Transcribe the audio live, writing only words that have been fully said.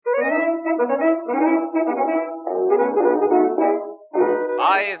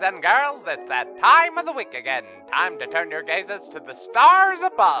boys and girls, it's that time of the week again. Time to turn your gazes to the stars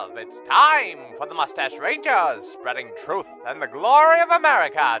above. It's time for the Mustache Rangers, spreading truth and the glory of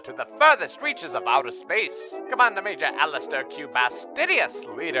America to the furthest reaches of outer space. Commander Major Alistair Q. Bastidius,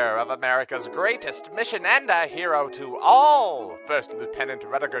 leader of America's greatest mission and a hero to all. First Lieutenant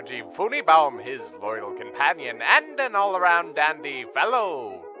Rediger G. Funibaum, his loyal companion and an all-around dandy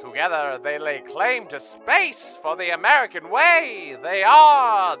fellow. Together, they lay claim to space for the American way. They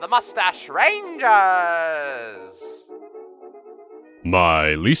are the Mustache Rangers.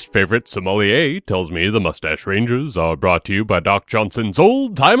 My least favorite sommelier tells me the Mustache Rangers are brought to you by Doc Johnson's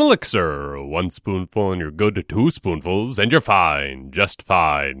Old Time Elixir. 1 spoonful and you're good, 2 spoonfuls and you're fine, just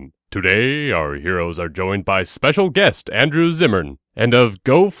fine. Today, our heroes are joined by special guest Andrew Zimmern, and of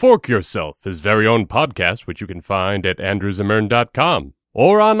Go Fork Yourself, his very own podcast, which you can find at andrewzimmern.com.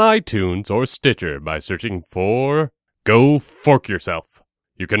 Or on iTunes or Stitcher by searching for Go Fork Yourself.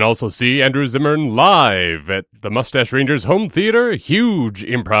 You can also see Andrew Zimmern live at the Mustache Rangers Home Theater, huge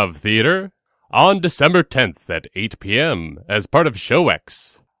improv theater, on December 10th at 8 p.m. as part of Show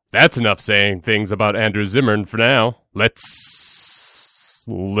X. That's enough saying things about Andrew Zimmern for now. Let's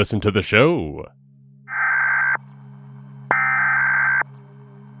listen to the show.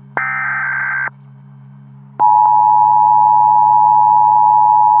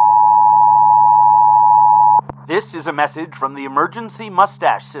 This is a message from the Emergency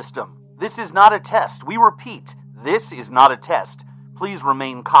Mustache System. This is not a test. We repeat, this is not a test. Please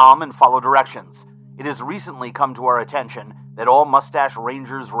remain calm and follow directions. It has recently come to our attention that all Mustache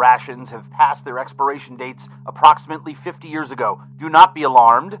Rangers rations have passed their expiration dates approximately 50 years ago. Do not be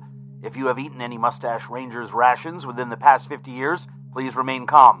alarmed. If you have eaten any Mustache Rangers rations within the past 50 years, please remain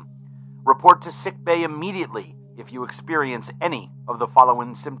calm. Report to sickbay immediately if you experience any of the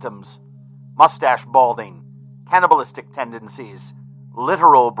following symptoms: mustache balding, cannibalistic tendencies,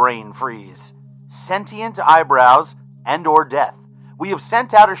 literal brain freeze, sentient eyebrows, and or death. We have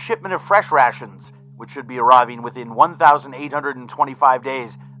sent out a shipment of fresh rations, which should be arriving within 1,825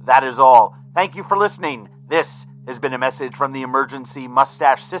 days. That is all. Thank you for listening. This has been a message from the Emergency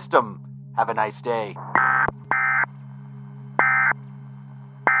Mustache System. Have a nice day.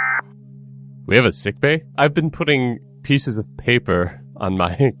 We have a sick bay? I've been putting pieces of paper on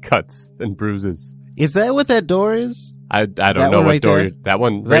my cuts and bruises. Is that what that door is? I don't know what door. That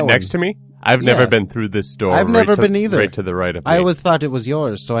one right next to me? I've never been through this door. I've never been either. Right to the right of me. I always thought it was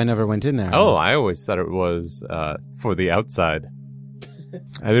yours, so I never went in there. Oh, I always thought it was for the outside.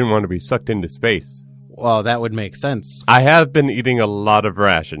 I didn't want to be sucked into space. Well, that would make sense. I have been eating a lot of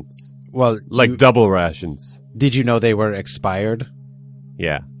rations. Well, like double rations. Did you know they were expired?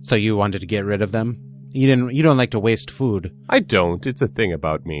 Yeah. So you wanted to get rid of them? You don't like to waste food. I don't. It's a thing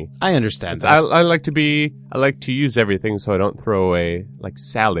about me. I understand that. I like to use everything so I don't throw away, like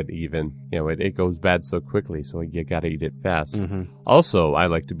salad even. You know, it goes bad so quickly, so you gotta eat it fast. Mm-hmm. Also, I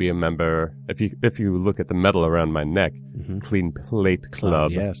like to be a member, if you look at the medal around my neck, Clean Plate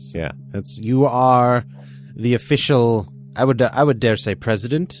Club. Yes. Yeah. You are the official, I would dare say,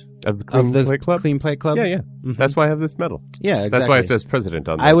 president of the Plate Club? Clean Plate Club? Yeah, yeah. Mm-hmm. That's why I have this medal. Yeah, exactly. That's why it says president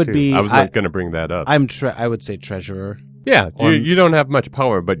on there, I was not going to bring that up. I would say treasurer. Yeah, you don't have much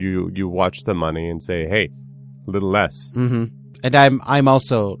power, but you watch the money and say, hey, a little less. Mm-hmm. And I'm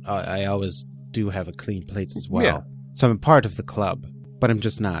also, I always do have a clean plate as well. Yeah. So I'm a part of the club, but I'm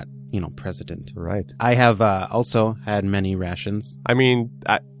just not, president. Right. I have also had many rations. I mean,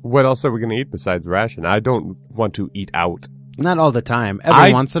 what else are we going to eat besides ration? I don't want to eat out. Not all the time.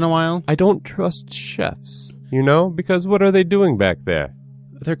 Every once in a while. I don't trust chefs, because what are they doing back there?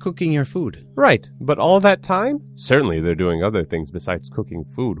 They're cooking your food. Right, but all that time? Certainly they're doing other things besides cooking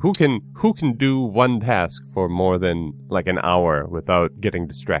food. Who can do one task for more than like an hour without getting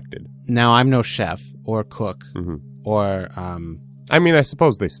distracted? Now, I'm no chef or cook or I mean, I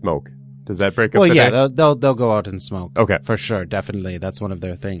suppose they smoke. Does that break up the day? Well, yeah, they'll go out and smoke. Okay. For sure, definitely. That's one of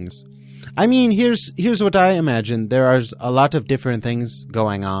their things. I mean, here's what I imagine. There are a lot of different things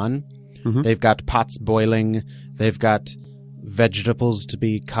going on. Mm-hmm. They've got pots boiling. They've got vegetables to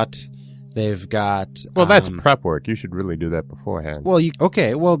be cut. They've got... Well, that's prep work. You should really do that beforehand. Well,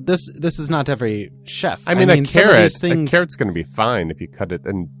 okay. Well, this is not every chef. I mean a carrot's going to be fine if you cut it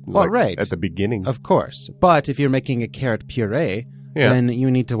at the beginning. Of course. But if you're making a carrot puree, then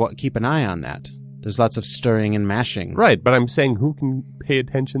you need to keep an eye on that. There's lots of stirring and mashing. Right, but I'm saying who can pay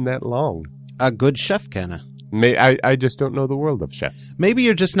attention that long? A good chef can. I just don't know the world of chefs. Maybe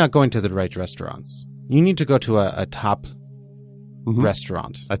you're just not going to the right restaurants. You need to go to a top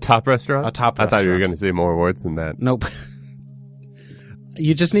restaurant. A top restaurant? A top restaurant. I thought you were going to say more words than that. Nope.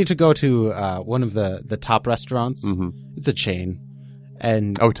 You just need to go to one of the top restaurants. Mm-hmm. It's a chain.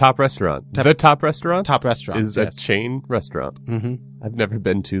 And Top Restaurant. The Top Restaurant? Top Restaurant is a chain restaurant. hmm I've never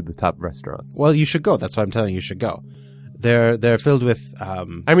been to the Top Restaurants. Well, you should go. That's why I'm telling you, you should go. They're filled with.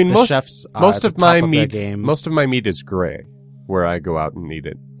 I mean, the chefs are most at of the my top their meat, games. most of my meat is gray, where I go out and eat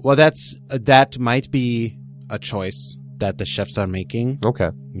it. Well, that might be a choice that the chefs are making. Okay.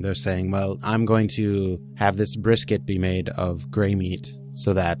 They're saying, well, I'm going to have this brisket be made of gray meat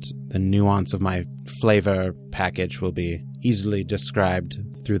so that the nuance of my flavor package will be easily described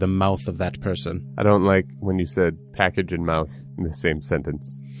through the mouth of that person. I don't like when you said package and mouth in the same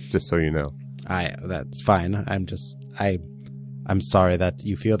sentence, just so you know. That's fine. I'm sorry that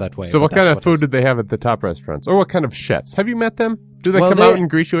you feel that way. So but what kind that's of food did they have at the Top Restaurants? Or what kind of chefs? Have you met them? Do they Well, come out and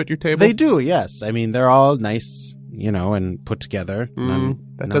greet you at your table? They do, yes. I mean, they're all nice, and put together.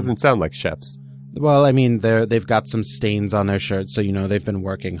 That doesn't sound like chefs. Well, I mean, they've got some stains on their shirts, so they've been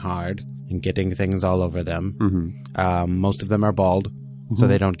working hard and getting things all over them. Mm-hmm. Most of them are bald, so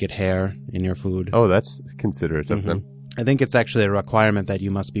they don't get hair in your food. Oh, that's considerate of them. I think it's actually a requirement that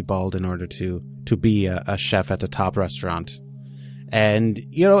you must be bald in order to be a chef at a top restaurant. And,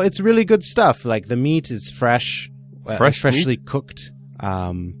 it's really good stuff. Like, the meat is freshly cooked.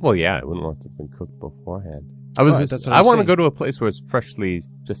 Well, yeah, I wouldn't want something cooked beforehand. That's what I I'm want to saying. go to a place where it's freshly,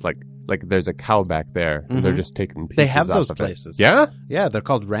 just like there's a cow back there, and they're just taking pieces They have off those of it. places. Yeah? Yeah, they're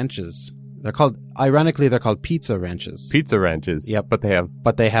called ranches. Ironically, they're called pizza ranches. Pizza ranches. Yep. But they have,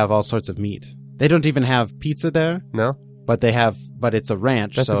 But they have all sorts of meat. They don't even have pizza there, no? but it's a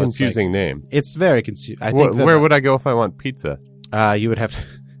ranch. That's so a confusing name. It's very confusing. I think Where would I go if I want pizza? you would have to.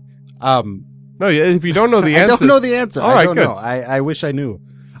 No, if you don't know the answer. I don't know the answer. All I right, don't good. know. I wish I knew.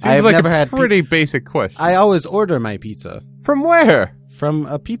 Seems I've like never a had pretty basic question. I always order my pizza From where? from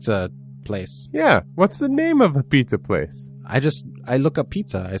a pizza place. Yeah. What's the name of a pizza place? I look up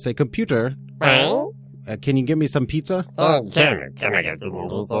pizza. I say, computer, Well, can you give me some pizza? can I get some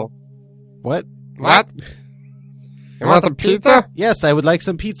pizza? What? What? You want some pizza? Yes, I would like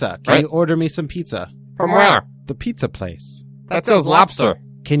some pizza. Can Right. you order me some pizza? From where? The pizza place. That sells lobster.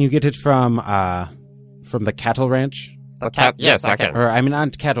 Can you get it from the cattle ranch? A cat? Yes, I can. Or,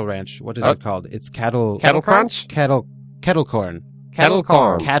 not cattle ranch. What is it called? It's cattle... Cattle Crunch? Kettle corn. Cattle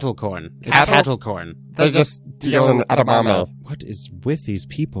corn. Cattle corn. It's Cattle? cattle corn. They just deal in edamame. What is with these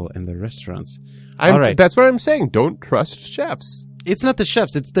people in the restaurants? All right. That's what I'm saying. Don't trust chefs. It's not the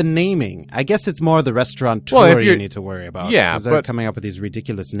chefs, it's the naming. I guess it's more the restaurateur Well, if you you're- need to worry about. Yeah, because they're but- coming up with these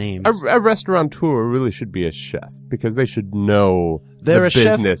ridiculous names. A restaurateur really should be a chef because they should know They're the a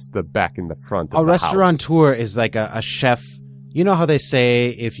chef. business, the back and the front of A the house. restaurateur is like a chef. You know how they say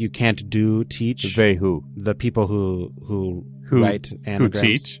if you can't do, teach? They who? The people who Who- write anagrams.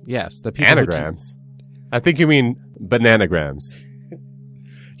 teach? Yes, the people Anagrams. I think you mean bananagrams.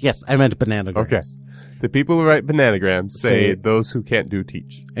 Yes, I meant bananagrams. Okay. The people who write bananagrams say Say- those who can't do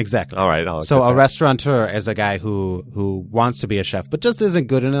teach. Exactly. All right. I'll So a accept restaurateur is a guy who wants to be a chef, but just isn't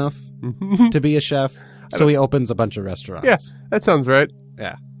good enough that. to be a chef. So he opens a bunch of restaurants. Yeah, that sounds right.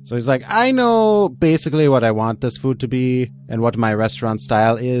 Yeah. So he's like, I know basically what I want this food to be and what my restaurant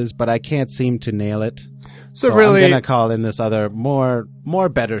style is, but I can't seem to nail it. So So really, I'm gonna call in this other more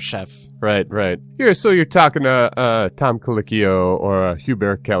better chef. right. So you're talking to Tom Colicchio or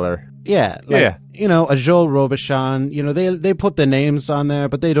Hubert Keller. Yeah, Yeah. a Joel Robuchon. They put the names on there,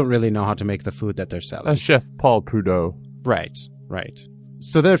 but they don't really know how to make the food that they're selling. Chef Paul Prudhoe. Right.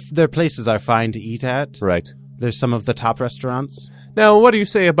 So their places are fine to eat at. Right. There's some of the top restaurants. Now, what do you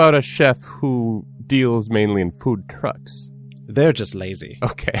say about a chef who deals mainly in food trucks? They're just lazy.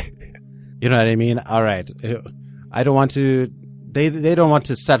 Okay. You know what I mean? All right. I don't want to. They don't want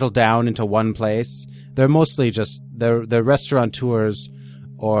to settle down into one place. They're mostly just they're restaurateurs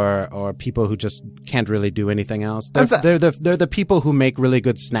or people who just can't really do anything else. They're the people who make really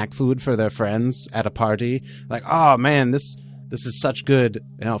good snack food for their friends at a party. Like, oh man, this is such good,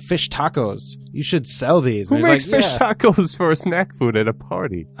 fish tacos. You should sell these. Who And he's makes like, fish yeah. tacos for a snack food at a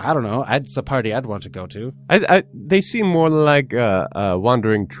party? I don't know. It's a party I'd want to go to. They seem more like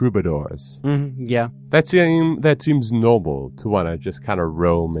wandering troubadours. Yeah. That seems noble to want to just kind of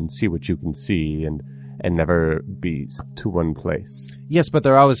roam and see what you can see and never be to one place. Yes, but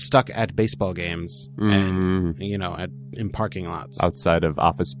they're always stuck at baseball games and Mm. in parking lots. Outside of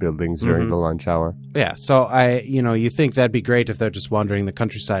office buildings during the lunch hour. Yeah, so you think that'd be great if they're just wandering the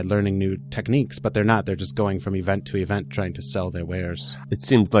countryside learning new techniques, but they're not. They're just going from event to event trying to sell their wares. It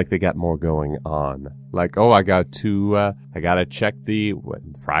seems like they got more going on. Like, I got to check the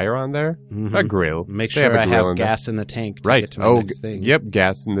fryer on there? A grill. Make They sure a I grill have in there. gas in the tank to Right. get to my next thing. Yep,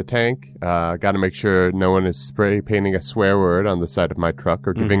 gas in the tank. Got to make sure no one is spray painting a swear word on the side of my truck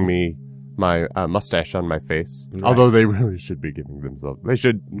or giving me my mustache on my face. Right. Although they really should be giving themselves. They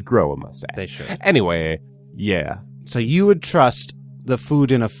should grow a mustache. They should. Anyway, yeah. So you would trust the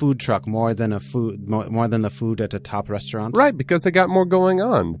food in a food truck more than more than the food at a top restaurant? Right, because they got more going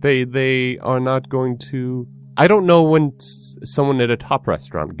on. They are not going to... I don't know when someone at a top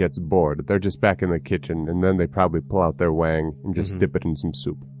restaurant gets bored. They're just back in the kitchen, and then they probably pull out their wang and just dip it in some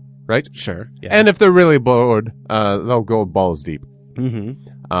soup. Right? Sure. Yeah. And if they're really bored, they'll go balls deep.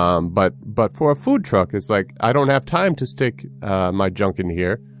 Mm-hmm. But for a food truck, it's like, I don't have time to stick my junk in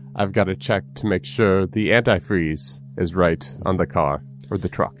here. I've got to check to make sure the antifreeze is right on the car or the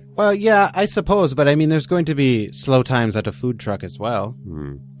truck. Well, yeah, I suppose, but I mean, there's going to be slow times at a food truck as well.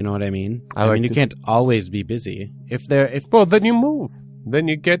 Hmm. You know what I mean? I I like mean, you to- can't always be busy. Well, then you move. Then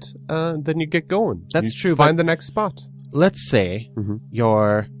you get going. That's You true, Find but- the next spot. Let's say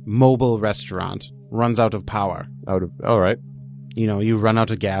your mobile restaurant runs out of power. All right. You know, you run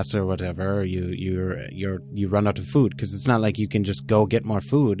out of gas or whatever. Or you run out of food because it's not like you can just go get more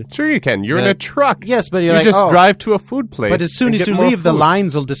food. Sure you can. You're in a truck. Yes, but You you're like, just oh. drive to a food place. But as soon and as get you more leave, the food.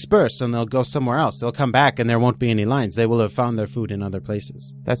 lines will disperse and they'll go somewhere else. They'll come back and there won't be any lines. They will have found their food in other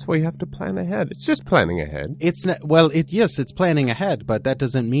places. That's why you have to plan ahead. It's just planning ahead. It's not, yes, it's planning ahead, but that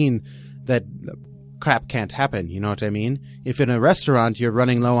doesn't mean that crap can't happen. You know what I mean? If in a restaurant you're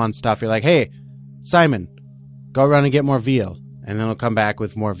running low on stuff, you're like, hey, Simon, go run and get more veal. And then he'll come back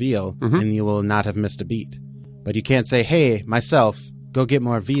with more veal and you will not have missed a beat. But you can't say, hey, myself, go get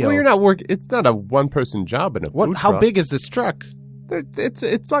more veal. Well, you're not working. It's not a one-person job in a food How truck. big is this truck?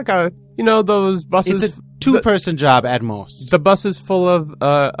 It's like those buses. It's a two-person job at most. The bus is full of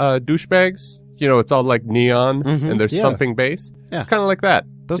douchebags. You know, it's all like neon and there's yeah. thumping bass. Yeah. It's kind of like that.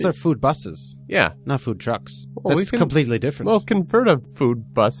 Those are food buses, Yeah. not food trucks. Well, we That's can- completely different. Well, convert a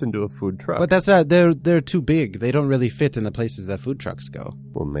food bus into a food truck. But that's not. They're too big. They don't really fit in the places that food trucks go.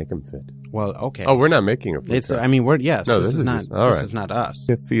 We'll make them fit. Well, okay. Oh, we're not making a food It's. truck. I mean, this No, is not. all This right. is not us.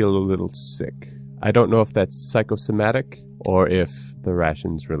 I feel a little sick. I don't know if that's psychosomatic or if the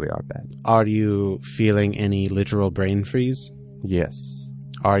rations really are bad. Are you feeling any literal brain freeze? Yes.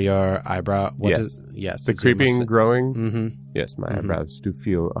 Are your eyebrow? Yes. Yes. The creeping, growing. Mm-hmm. Yes, my eyebrows do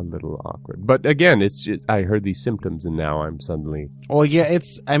feel a little awkward. But again, it's just, I heard these symptoms and now I'm suddenly... Well, yeah.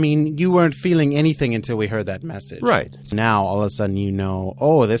 It's. I mean, you weren't feeling anything until we heard that message. Right. Now, all of a sudden, you know.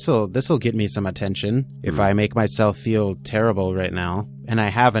 Oh, this'll get me some attention if I make myself feel terrible right now, and I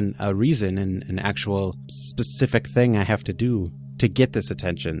have a reason and an actual specific thing I have to do to get this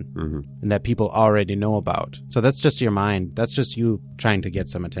attention, and that people already know about. So that's just your mind. That's just you trying to get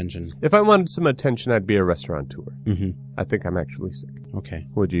some attention. If I wanted some attention, I'd be a restaurateur. Mm-hmm. I think I'm actually sick. Okay.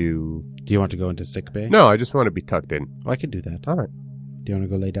 Would you... Do you want to go into sick bay? No, I just want to be tucked in. Oh, I could do that. All right. Do you want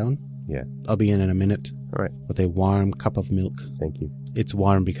to go lay down? Yeah. I'll be in a minute All right. with a warm cup of milk. Thank you. It's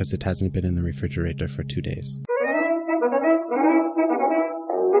warm because it hasn't been in the refrigerator for 2 days.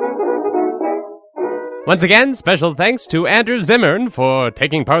 Once again, special thanks to Andrew Zimmern for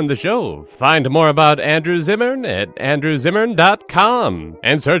taking part in the show. Find more about Andrew Zimmern at andrewzimmern.com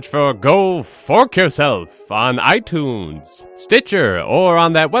and search for Go Fork Yourself on iTunes, Stitcher, or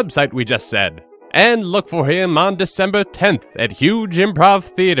on that website we just said. And look for him on December 10th at Huge Improv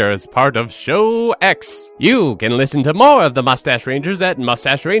Theater as part of Show X. You can listen to more of the Mustache Rangers at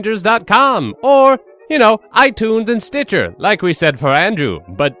mustacherangers.com or, iTunes and Stitcher, like we said for Andrew,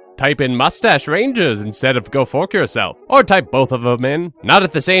 but type in Mustache Rangers instead of Go Fork Yourself. Or type both of them in. Not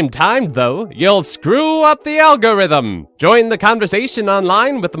at the same time, though. You'll screw up the algorithm. Join the conversation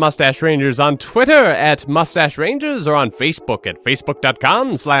online with the Mustache Rangers on Twitter at Mustache Rangers or on Facebook at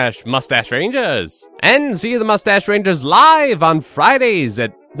facebook.com/Mustache Rangers. And see the Mustache Rangers live on Fridays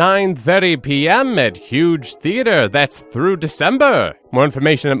at 9:30 p.m. at Huge Theater. That's through December. More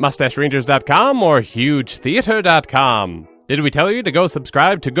information at mustacherangers.com or hugetheater.com. Did we tell you to go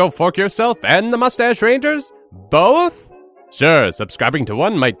subscribe to Go Fork Yourself and the Mustache Rangers? Both? Sure, subscribing to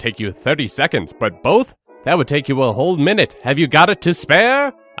one might take you 30 seconds, but both? That would take you a whole minute. Have you got it to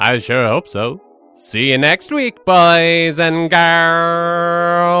spare? I sure hope so. See you next week, boys and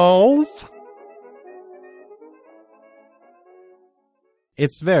girls.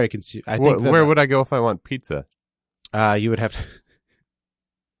 It's very confusing. I think Where would I go if I want pizza? you would have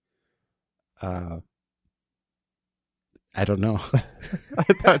to. I don't know. I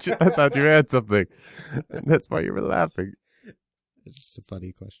thought you had something. That's why you were laughing. It's just a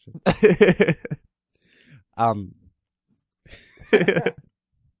funny question.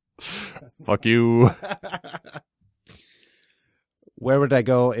 Fuck you. Where would I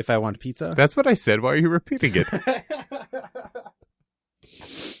go if I want pizza? That's what I said. Why are you repeating it?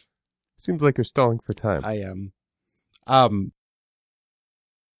 Seems like you're stalling for time. I am.